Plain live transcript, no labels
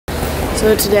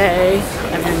So today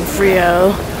I'm in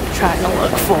Frio trying to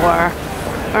look for,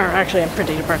 or actually I'm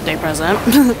printing a birthday present,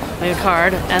 like a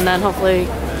card, and then hopefully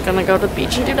gonna go to the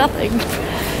beach and do nothing.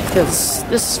 Because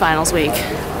this is finals week,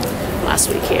 last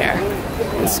week here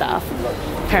and stuff.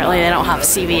 Apparently they don't have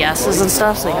CVS's and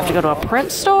stuff, so you have to go to a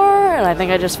print store, and I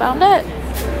think I just found it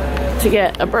to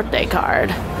get a birthday card.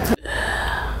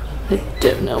 I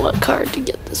don't know what card to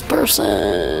get this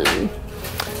person.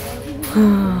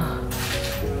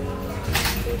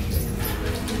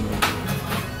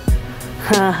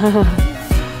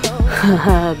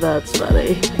 That's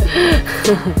funny.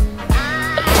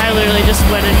 I literally just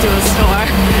went into a store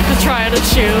to try on a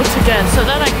shoe to get, so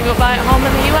then I can go buy it home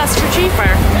in the US for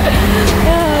cheaper.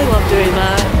 Yeah, I love doing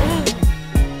that.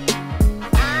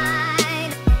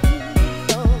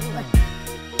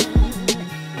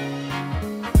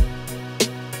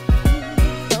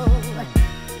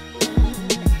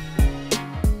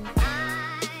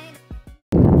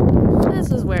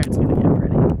 This is where it's gonna get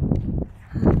pretty.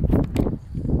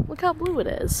 Look how blue it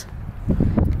is.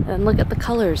 And look at the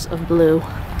colors of blue.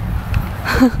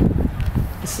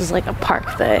 This is like a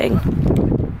park thing.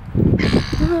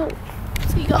 Oh,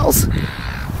 seagulls. I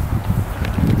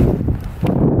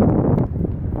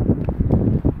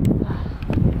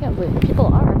can't believe people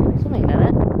are swimming in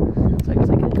it. So I guess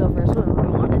I could go for a swim if I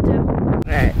wanted to.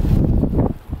 Alright.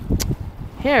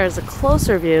 Here's a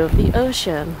closer view of the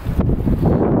ocean.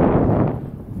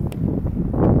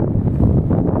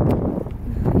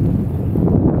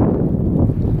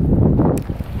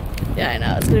 Yeah, I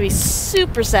know. It's gonna be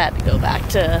super sad to go back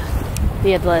to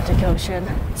the Atlantic Ocean.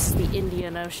 This is the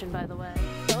Indian Ocean, by the way.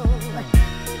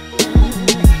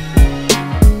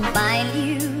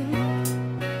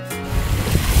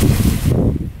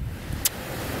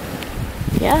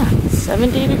 Yeah,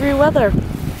 70-degree weather.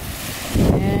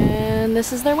 And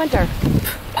this is their winter.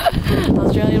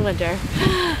 Australian winter.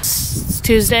 It's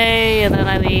Tuesday, and then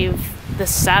I leave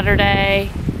this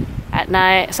Saturday at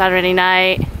night, Saturday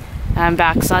night. I'm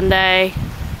back Sunday,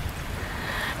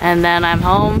 and then I'm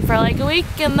home for like a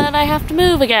week, and then I have to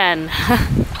move again.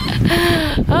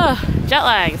 Oh, jet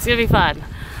lag, it's gonna be fun.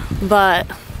 But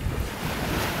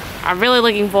I'm really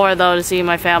looking forward though to seeing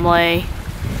my family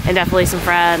and definitely some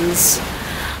friends.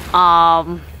 A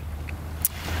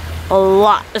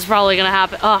lot is probably gonna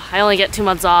happen. Oh, I only get 2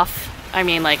 months off. I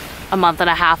mean like a month and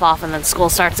a half off, and then school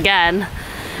starts again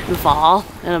in the fall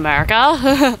in America.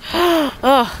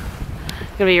 Oh.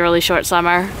 Gonna be a really short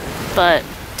summer, but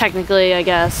technically I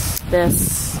guess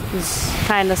this is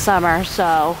kind of summer,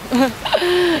 so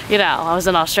you know, I was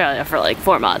in Australia for like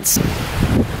 4 months.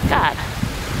 God,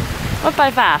 went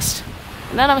by fast.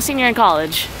 And then I'm a senior in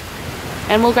college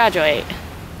and we'll graduate.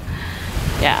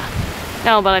 Yeah,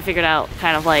 no, but I figured out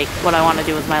kind of like what I want to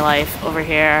do with my life over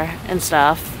here and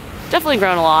stuff. Definitely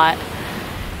grown a lot.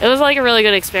 It was like a really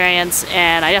good experience,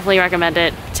 and I definitely recommend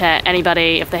it to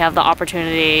anybody if they have the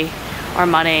opportunity or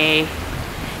money,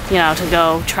 you know, to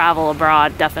go travel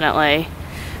abroad, definitely.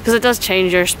 Because it does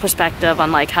change your perspective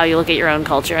on like how you look at your own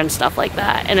culture and stuff like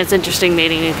that. And it's interesting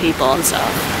meeting new people and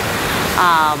stuff.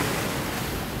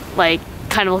 Like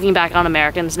kind of looking back on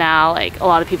Americans now, like a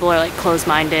lot of people are like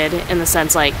closed-minded in the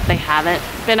sense like they haven't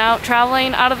been out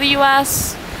traveling out of the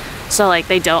US. So like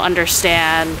they don't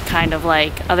understand kind of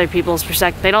like other people's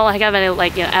perspective. They don't like have any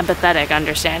like, you know, empathetic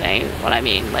understanding what I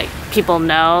mean. Like people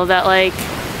know that like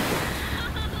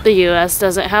the US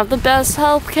doesn't have the best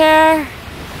healthcare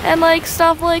and like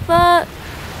stuff like that,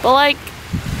 but like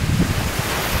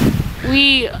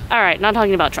alright, not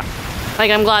talking about Trump. Like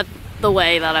I'm glad the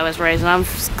way that I was raised, and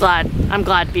I'm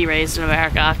glad to be raised in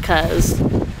America, because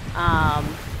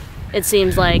it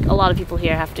seems like a lot of people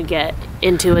here have to get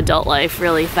into adult life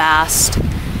really fast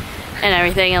and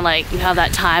everything, and like you have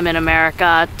that time in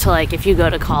America to like, if you go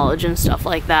to college and stuff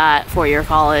like that, 4-year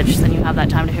college, then you have that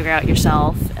time to figure out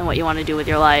yourself and what you want to do with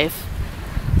your life.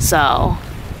 So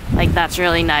like that's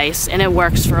really nice, and it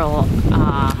works for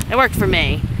it worked for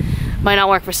me. Might not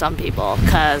work for some people,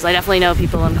 because I definitely know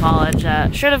people in college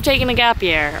that should have taken a gap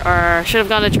year or should have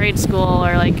gone to trade school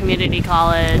or like community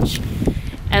college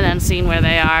and then seen where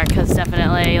they are, because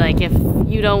definitely like if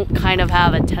you don't kind of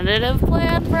have a tentative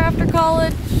plan for after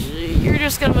college, you're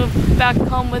just gonna move back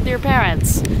home with your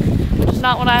parents, which is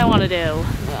not what I want to do.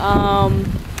 I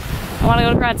want to go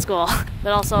to grad school,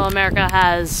 but also America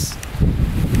has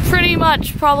pretty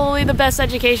much probably the best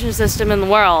education system in the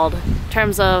world in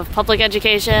terms of public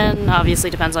education. Obviously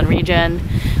depends on region,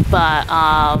 but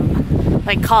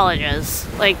like colleges,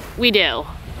 like we do,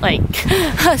 like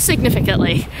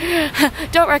significantly.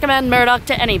 Don't recommend Murdoch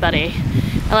to anybody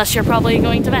unless you're probably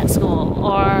going to vet school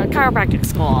or chiropractic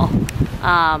school.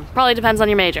 Probably depends on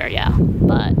your major, yeah.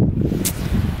 But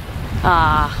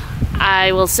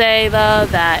I will say though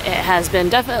that it has been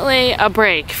definitely a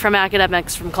break from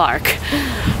academics from Clark.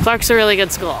 Clark's a really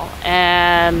good school,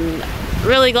 and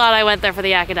really glad I went there for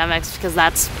the academics, because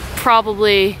that's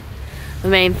probably the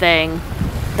main thing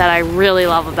that I really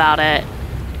love about it.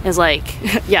 Is like,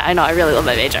 yeah, I know, I really love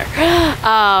my major.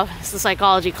 It's the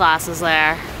psychology classes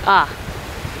there.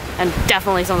 And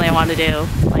definitely something I want to do,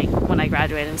 like when I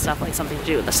graduate and stuff, like something to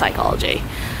do with the psychology.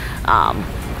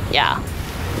 Yeah.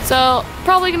 So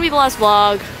probably gonna be the last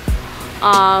vlog,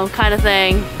 kind of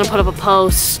thing. I'm gonna put up a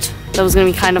post that was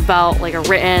gonna be kind of about like a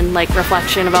written like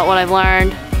reflection about what I've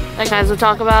learned. I kind of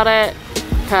talk about it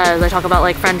because I talk about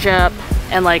like friendship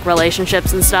and like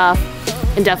relationships and stuff,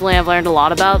 and definitely I've learned a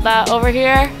lot about that over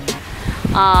here,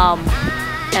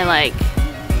 and like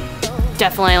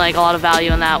definitely like a lot of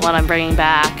value in that, what I'm bringing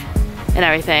back and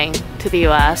everything to the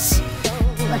US.